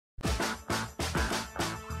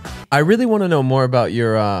I really want to know more about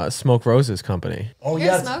your Smoke Roses company. Oh,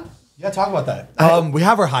 Here's yeah. smoke. Yeah, talk about that. We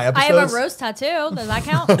have our high episodes. I have a rose tattoo. Does that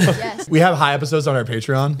count? Yes. We have high episodes on our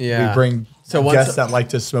Patreon. Yeah. We bring guests that like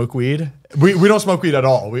to smoke weed. We don't smoke weed at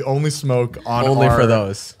all. We only smoke on for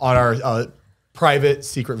those. On our private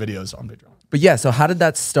secret videos on Patreon. But yeah, so how did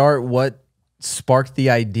that start? What sparked the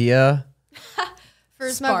idea? For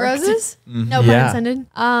Smoke Roses? No pun intended.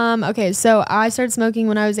 Okay, so I started smoking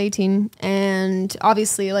when I was 18, and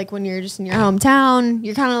obviously, like when you're just in your hometown,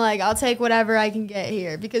 you're kind of like, I'll take whatever I can get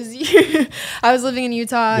here because I was living in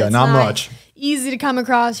Utah. Yeah, it's not much. Easy to come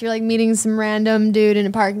across. You're like meeting some random dude in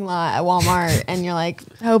a parking lot at Walmart, and you're like,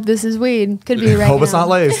 hope this is weed. Could be oregano. Hope it's not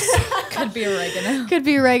lace. Could be oregano. Could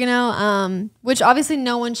be oregano. Which obviously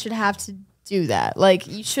no one should have to do that. Like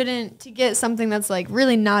you shouldn't to get something that's like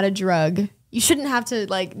really not a drug. You shouldn't have to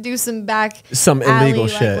like do some illegal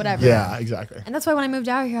shit. Like, whatever. Yeah, exactly. And that's why when I moved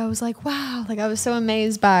out here, I was like, wow, like I was so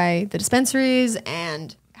amazed by the dispensaries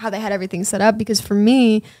and how they had everything set up. Because for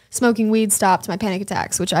me, smoking weed stopped my panic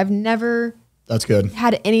attacks, which I've never That's good.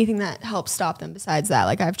 had anything that helps stop them besides that.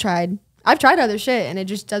 Like I've tried other shit and it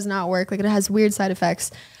just does not work. Like it has weird side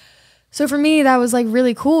effects. So for me, that was like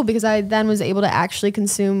really cool because I then was able to actually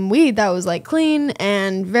consume weed that was like clean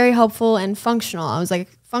and very helpful and functional. I was like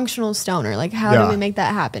functional stoner. Like how do we make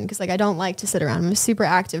that happen? Because like I don't like to sit around. I'm a super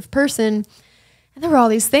active person. And there were all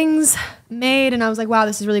these things made and I was like, wow,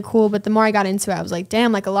 this is really cool. But the more I got into it, I was like,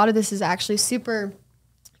 damn, like a lot of this is actually super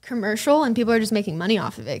commercial and people are just making money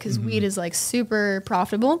off of it because weed is like super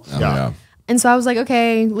profitable. Yeah. And so I was like,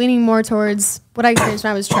 okay, leaning more towards what I experienced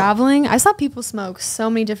when I was traveling. I saw people smoke so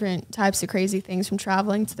many different types of crazy things from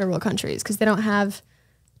traveling to third world countries because they don't have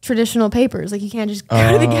traditional papers. Like you can't just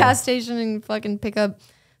go to the gas station and fucking pick up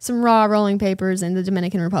some raw rolling papers in the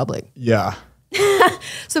Dominican Republic. Yeah.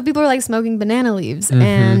 So people are like smoking banana leaves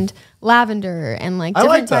and lavender and like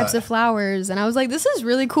different types of flowers. And I was like, this is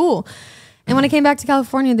really cool. And when I came back to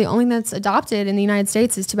California, the only thing that's adopted in the United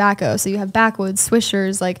States is tobacco. So you have backwoods,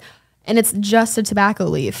 swishers, like, and it's just a tobacco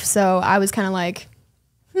leaf. So I was kind of like,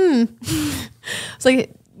 it's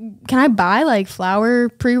like, can I buy like flower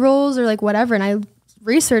pre-rolls or like whatever? And I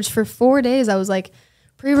researched for 4 days. I was like,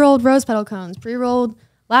 pre-rolled rose petal cones, pre-rolled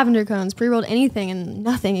lavender cones, pre-rolled anything, and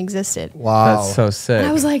nothing existed. Wow. That's so sick. And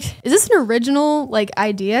I was like, is this an original like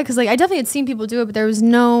idea? Because like I definitely had seen people do it, but there's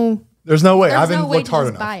no way. I no haven't way looked to hard just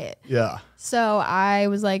enough. buy it. Yeah. So I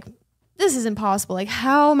was like, this is impossible. Like,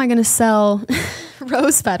 how am I going to sell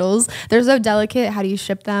rose petals? They're so delicate. How do you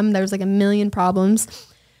ship them? There's like a million problems.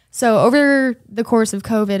 So over the course of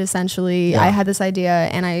COVID, essentially, I had this idea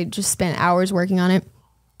and I just spent hours working on it.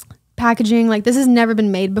 Packaging, like this has never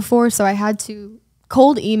been made before. So I had to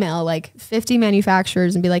cold email like 50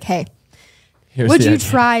 manufacturers and be like, hey, would you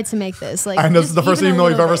try to make this? Like, I know this is the first even a email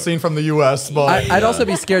you've little ever bit. seen from the US, but I'd also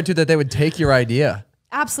be scared too that they would take your idea.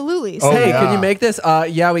 Absolutely. So Hey, can you make this?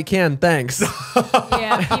 Yeah, we can. Thanks.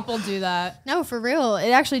 Yeah, people do that. no, for real. It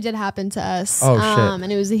actually did happen to us. Oh, shit.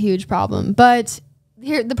 And it was a huge problem. But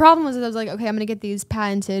here, the problem was that I was like, okay, I'm going to get these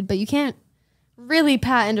patented, but you can't really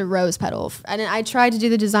patent a rose petal. And I tried to do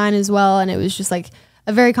the design as well, and it was just like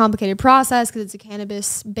a very complicated process because it's a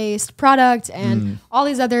cannabis-based product and all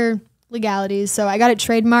these other legalities. So I got it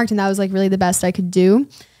trademarked, and that was like really the best I could do.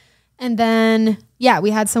 And then, yeah, we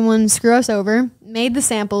had someone screw us over, made the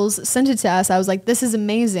samples, sent it to us. I was like, this is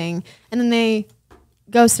amazing. And then they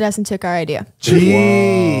ghosted us and took our idea.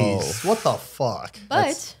 jeez. What the fuck?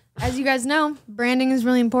 But as you guys know, branding is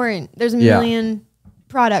really important. There's a million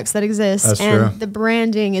products that exist. That's and true. the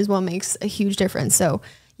branding is what makes a huge difference. So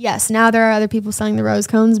yes, now there are other people selling the rose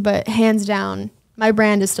cones, but hands down, my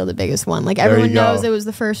brand is still the biggest one. Like everyone knows it was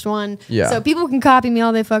the first one. Yeah. So people can copy me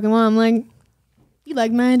all they fucking want. I'm like, you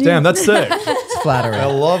like my idea? Damn, that's sick. It's flattering. I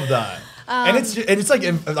love that. And it's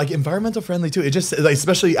like environmental friendly too. It just like,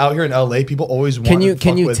 especially out here in LA, people always want.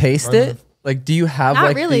 Can you taste it? Like, do you have Not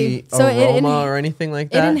like really. the So aroma or anything like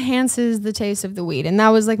It that? enhances the taste of the weed. And that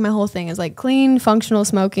was like my whole thing is like clean, functional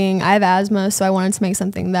smoking. I have asthma, so I wanted to make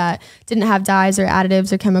something that didn't have dyes or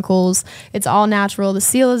additives or chemicals. It's all natural. The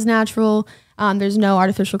seal is natural. There's no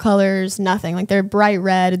artificial colors, nothing. Like they're bright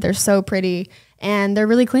red. They're so pretty. And they're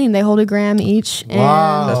really clean. They hold a gram each.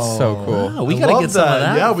 Wow. That's so cool. Wow, we I gotta love get some of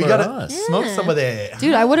that. Yeah, we for gotta us. smoke some of that.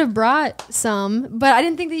 Dude, I would have brought some, but I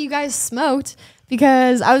didn't think that you guys smoked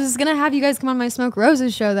because I was just gonna have you guys come on my Smoke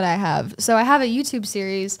Roses show that I have. So I have a YouTube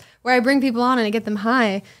series where I bring people on and I get them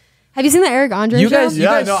high. Have you seen the Eric Andre You show? guys, you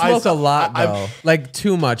Yeah, guys no, I smoke saw- a lot though, like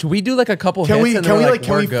too much. We do like a couple Can hits we and can then we we're like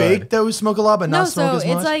can we we're fake good. that we smoke a lot but No, not so smoke as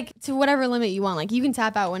much? it's like to whatever limit you want. Like you can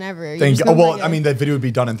tap out whenever. You Thank just you. smoke Well, like I mean that video would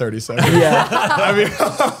be done in 30 seconds. Yeah. I mean,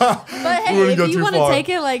 but hey, wouldn't if go you too want to far. take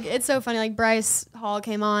it, like it's so funny. Like Bryce Hall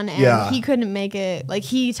came on and Yeah. he couldn't make it. Like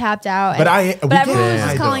he tapped out. But and, we but everyone get was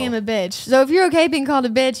just high, calling though. him a bitch. So if you're okay being called a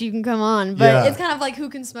bitch, you can come on. But Yeah. it's kind of like who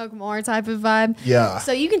can smoke more type of vibe. Yeah.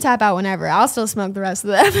 So you can tap out whenever. I'll still smoke the rest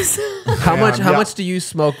of the episode. How much? How yeah. much do you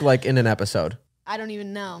smoke like in an episode? I don't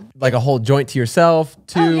even know. Like a whole joint to yourself?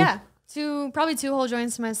 Oh yeah. Probably two whole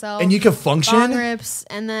joints to myself. And you can function. bong rips,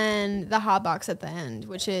 and then the hot box at the end,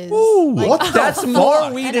 which is what the That's fuck?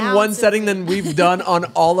 more weed An in ounce one of setting weed. than we've done on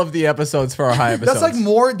all of the episodes for our high episodes. That's like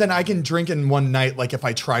more than I can drink in one night. Like if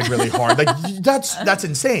I tried really hard, like that's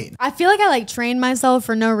insane. I feel like I like train myself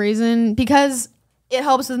for no reason because it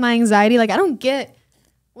helps with my anxiety. Like I don't get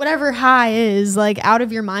whatever high is like out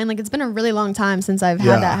of your mind. Like it's been a really long time since I've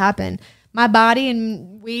Yeah. had that happen. My body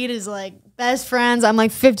and weed is like best friends. I'm like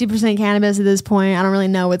 50% cannabis at this point. I don't really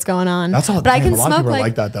know what's going on. That's all. But I damn, can a lot of smoke people are like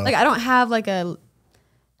like that though. Like I don't have like a.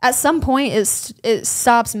 At some point, it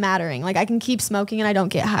stops mattering. Like I can keep smoking and I don't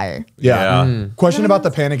get higher. Yeah. Question about the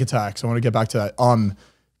panic attacks. I want to get back to that.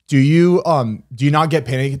 Do you not get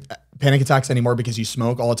panic attacks anymore because you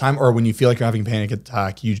smoke all the time, or when you feel like you're having a panic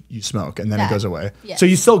attack, you smoke and then it Yeah. goes away? Yes. So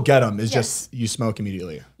you still get them. It's Yes. just you smoke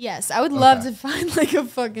immediately. Yes, I would love to find like a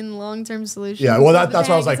fucking long-term solution. Yeah. Well, to that's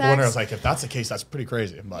the why I was panic like wondering. I was attacks. like, if that's the case, that's pretty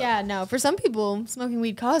crazy. But Yeah, no. For some people, smoking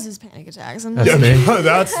weed causes panic attacks. I'm That's not- me.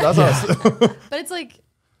 that's us. but it's like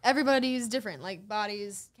everybody's different, like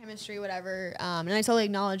bodies, chemistry, whatever. And I totally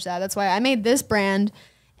acknowledge that. That's why I made this brand,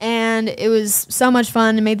 and it was so much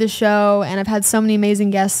fun to make this show, and I've had so many amazing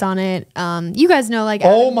guests on it. You guys know, like,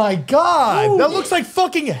 Oh my god, that looks like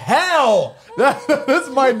fucking hell. That's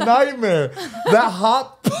my nightmare. That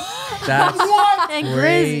hot. That's and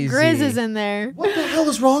crazy. Grizz is in there. What the hell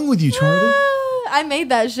is wrong with you, Charlie? I made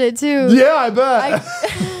that shit too. Yeah, I bet.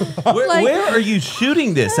 Like- Where are you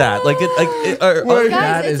shooting this at? Like, Wait. Guys,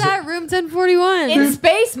 That it's is- at room 1041. In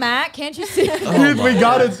space, Matt. Can't you see? we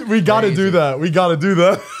gotta do that. We gotta do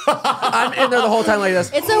that. I'm in there the whole time like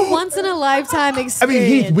this. It's a once in a lifetime I experience.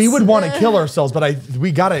 mean, Heath, we would want to kill ourselves, but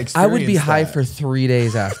we gotta I experience. would be high that. for 3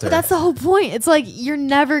 days after. That's the whole point. It's like you're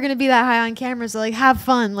never gonna be that high on camera, so like have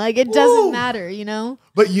fun. Like it doesn't matter, you know.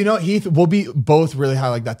 But you know, Heath, we'll be both really high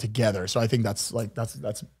like that together. So I think that's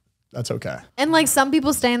okay. And like some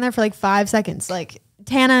people stay in there for like 5 seconds. Like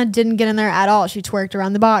Tana didn't get in there at all. She twerked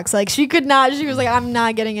around the box. Like she could not. She was like, I'm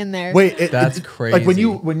not getting in there. Wait, That's Like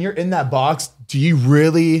when you're in that box, do you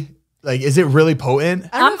really like? Is it really potent?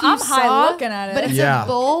 I don't know if you I'm high saw, looking at it. but it's Yeah. a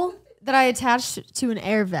bowl that I attached to an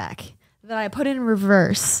air vac that I put in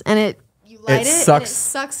reverse, and you light it, and it sucks.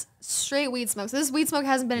 sucks straight weed smoke. So this weed smoke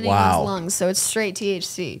hasn't been in Wow. anyone's lungs, so it's straight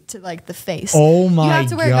THC to like the face. Oh my You have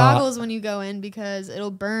to wear God. goggles when you go in because it'll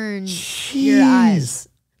burn your eyes.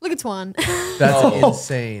 Look at Twan. That's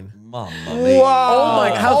insane. Mama mia. Wow! Oh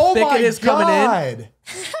my- how thick it is coming in.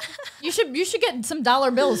 You should get some dollar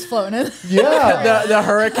bills floating in. Yeah. The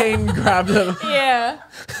hurricane grabbed him. Yeah.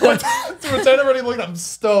 Pretend already looked. I'm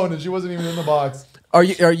stoned, and she wasn't even in the box. Are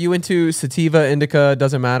you into sativa, indica?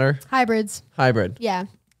 Doesn't matter. Hybrids. Hybrid. Yeah.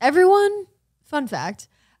 Everyone, fun fact,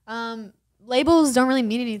 labels don't really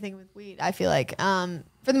mean anything with weed, I feel like.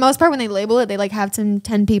 For the most part, when they label it, they like have 10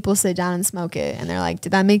 people sit down and smoke it. And they're like,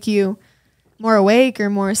 did that make you more awake or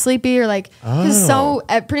more sleepy? Or like, because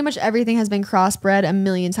pretty much everything has been crossbred a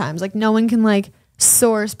million times. Like no one can like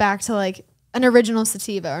source back to like an original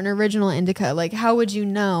sativa or an original indica. Like how would you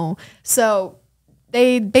know? So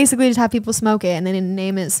they basically just have people smoke it and then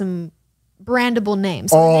name it some brandable name.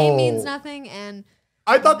 So the name means nothing, and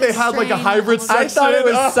I thought they had like a strain hybrid almost- section. I thought it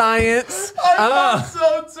was science. I thought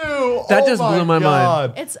so too. That Oh just blew my mind.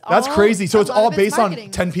 God. It's That's all- crazy. So a it's lot all of it's based on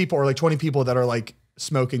marketing. 10 people or like 20 people that are like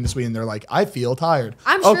smoking this weed and they're like, I feel tired.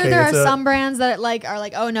 I'm sure there are it's a- some brands that are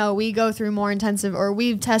like, oh no, we go through more intensive, or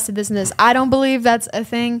we've tested this and this. I don't believe that's a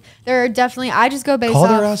thing. There are definitely. I just go based Call off.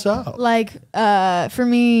 their ass out. Like, for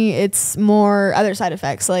me, it's more other side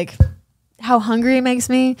effects, like how hungry it makes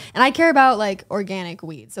me, and I care about like organic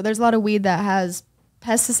weed. So there's a lot of weed that has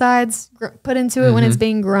pesticides put into it when it's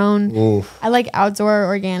being grown. Oof. I like outdoor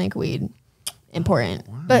organic weed. Important.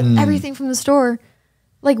 But everything from the store,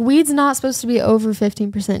 like weed's not supposed to be over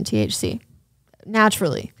 15% THC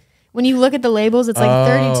naturally. When you look at the labels, it's like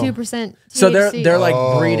 32% THC. So they're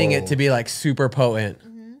like breeding it to be like super potent.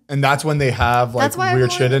 And that's when they have like That's why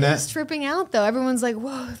weird shit in everyone is it. tripping out though. Everyone's like,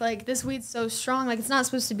 whoa, like this weed's so strong. Like it's not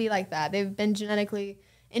supposed to be like that. They've been genetically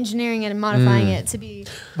engineering it and modifying it to be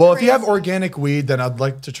Well, if you have crazy. organic weed, then I'd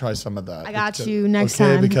like to try some of that. I got Because- you next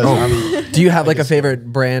okay, time. Because I'm, Do you have like a favorite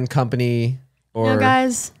brand, company, or No,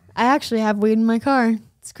 guys, I actually have weed in my car.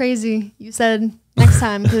 It's crazy. You said next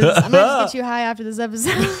time, because I might just get you high after this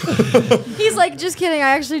episode. He's like, just kidding. I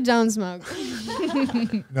actually don't smoke.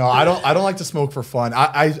 No, I don't like to smoke for fun.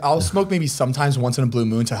 I'll smoke maybe sometimes once in a blue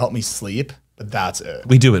moon to help me sleep, but that's it.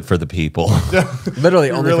 We do it for the people.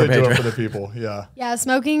 Literally We only really for do Pedro. it for the people. Yeah. Yeah,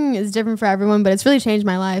 smoking is different for everyone, but it's really changed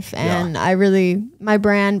my life. And my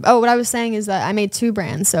brand, what I was saying is that I made 2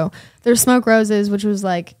 brands. So there's Smoke Roses, which was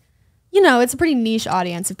like, it's a pretty niche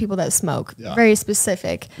audience of people that smoke, very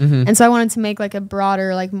specific. And so I wanted to make like a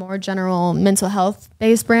broader, like more general mental health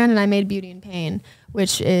based brand. And I made Beauty and Pain,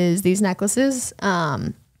 which is these necklaces.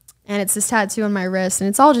 And it's this tattoo on my wrist, and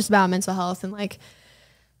it's all just about mental health. And like,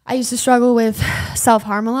 I used to struggle with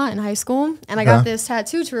self-harm a lot in high school. And I got this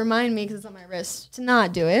tattoo to remind me, because it's on my wrist, to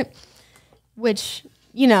not do it, which,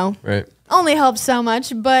 Right. only helped so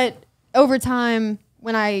much. But over time,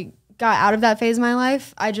 when I got out of that phase of my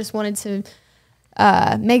life, I just wanted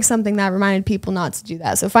to make something that reminded people not to do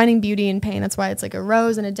that. So finding beauty in pain, that's why it's like a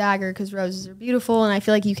rose and a dagger, because roses are beautiful. And I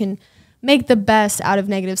feel like you can make the best out of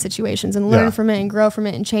negative situations and learn from it and grow from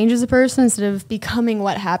it and change as a person instead of becoming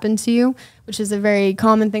what happened to you, which is a very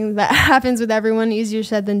common thing that happens with everyone, easier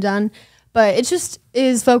said than done. But it just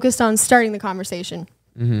is focused on starting the conversation.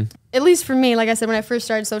 At least for me, like I said, when I first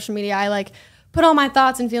started social media, I like put all my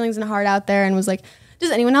thoughts and feelings and heart out there and was like,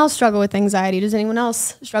 does anyone else struggle with anxiety? Does anyone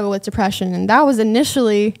else struggle with depression? And that was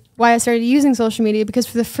initially why I started using social media, because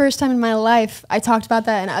for the first time in my life, I talked about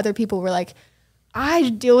that and other people were like, I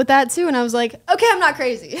deal with that too. And I was like, okay, I'm not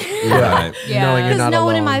crazy. Right. Yeah. Knowing you're Because not no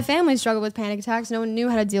one in alone. my family struggled with panic attacks. No one knew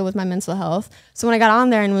how to deal with my mental health. So when I got on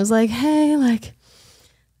there and was like, hey, like,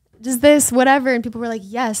 does this, whatever, and people were like,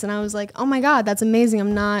 yes. And I was like, oh my God, that's amazing.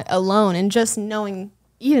 I'm not alone. And just knowing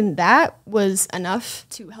even that was enough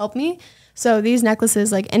to help me. So these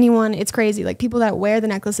necklaces, like anyone, it's crazy. Like people that wear the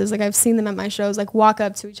necklaces, like I've seen them at my shows, like walk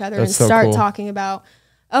up to each other That's and so start cool. talking about,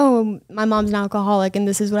 oh, my mom's an alcoholic and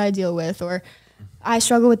this is what I deal with, or I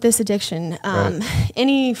struggle with this addiction.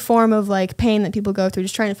 Any form of like pain that people go through,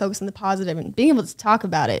 just trying to focus on the positive and being able to talk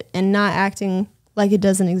about it and not acting like it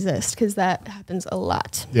doesn't exist, because that happens a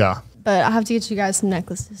lot. Yeah. But I'll have to get you guys some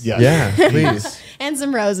necklaces. Yeah. Yeah, please. And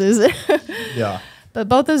some roses. Yeah. But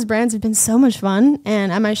both those brands have been so much fun.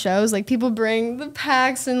 And at my shows, like people bring the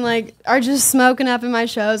packs and like are just smoking up in my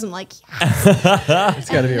shows. I'm like, yeah. It's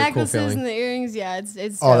got to be a cool necklaces feeling. and the earrings. Yeah,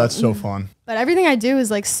 it's Oh, dope. that's so fun. But everything I do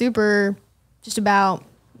is like super just about,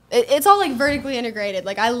 it's all like vertically integrated.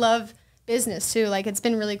 Like I love business too. Like it's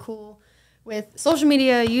been really cool with social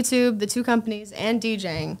media, YouTube, the 2 companies, and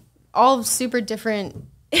DJing, all super different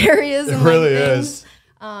areas. It and really like things. is.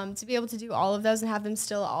 To be able to do all of those and have them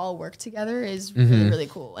still all work together is really, really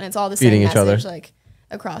cool. And it's all the same Feeding each message, other. like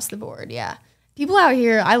across the board. Yeah. People out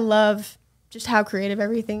here, I love just how creative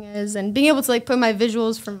everything is, and being able to like put my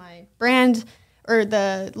visuals from my brand or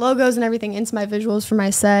the logos and everything into my visuals for my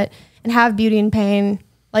set and have beauty and pain.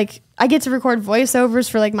 Like I get to record voiceovers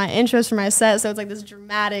for like my intros for my set. So it's like this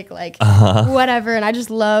dramatic, like whatever. And I just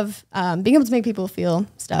love being able to make people feel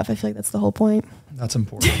stuff. I feel like that's the whole point. That's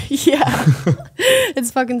important. Yeah.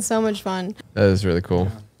 It's fucking so much fun. That is really cool.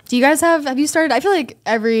 Do you guys have you started? I feel like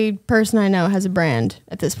every person I know has a brand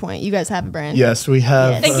at this point. You guys have a brand. Yes, we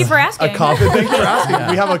have. Yes. Thank you for asking. A coffee. Thank you for asking.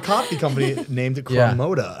 We have a coffee company named Yeah.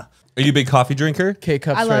 Chromoda. Are you a big coffee drinker?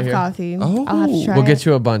 K-cups I right love here. coffee. Oh. I'll have to try We'll it. get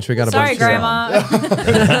you a bunch. We got a Sorry, bunch. here. Grandma.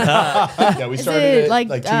 Yeah, we Is started it it like,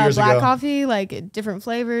 2 years black ago. coffee, like different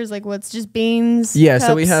flavors? Like what's just beans? Yeah,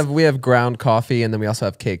 so we cups? have ground coffee, and then we also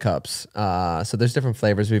have K-cups. So there's different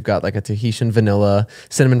flavors. We've got like a Tahitian vanilla,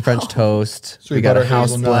 cinnamon French toast. Sweet We got a butter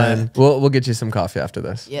house hazelnut. blend. We'll get you some coffee after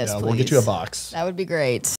this. Yes, Yeah, please. we'll get you a box. That would be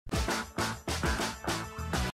great.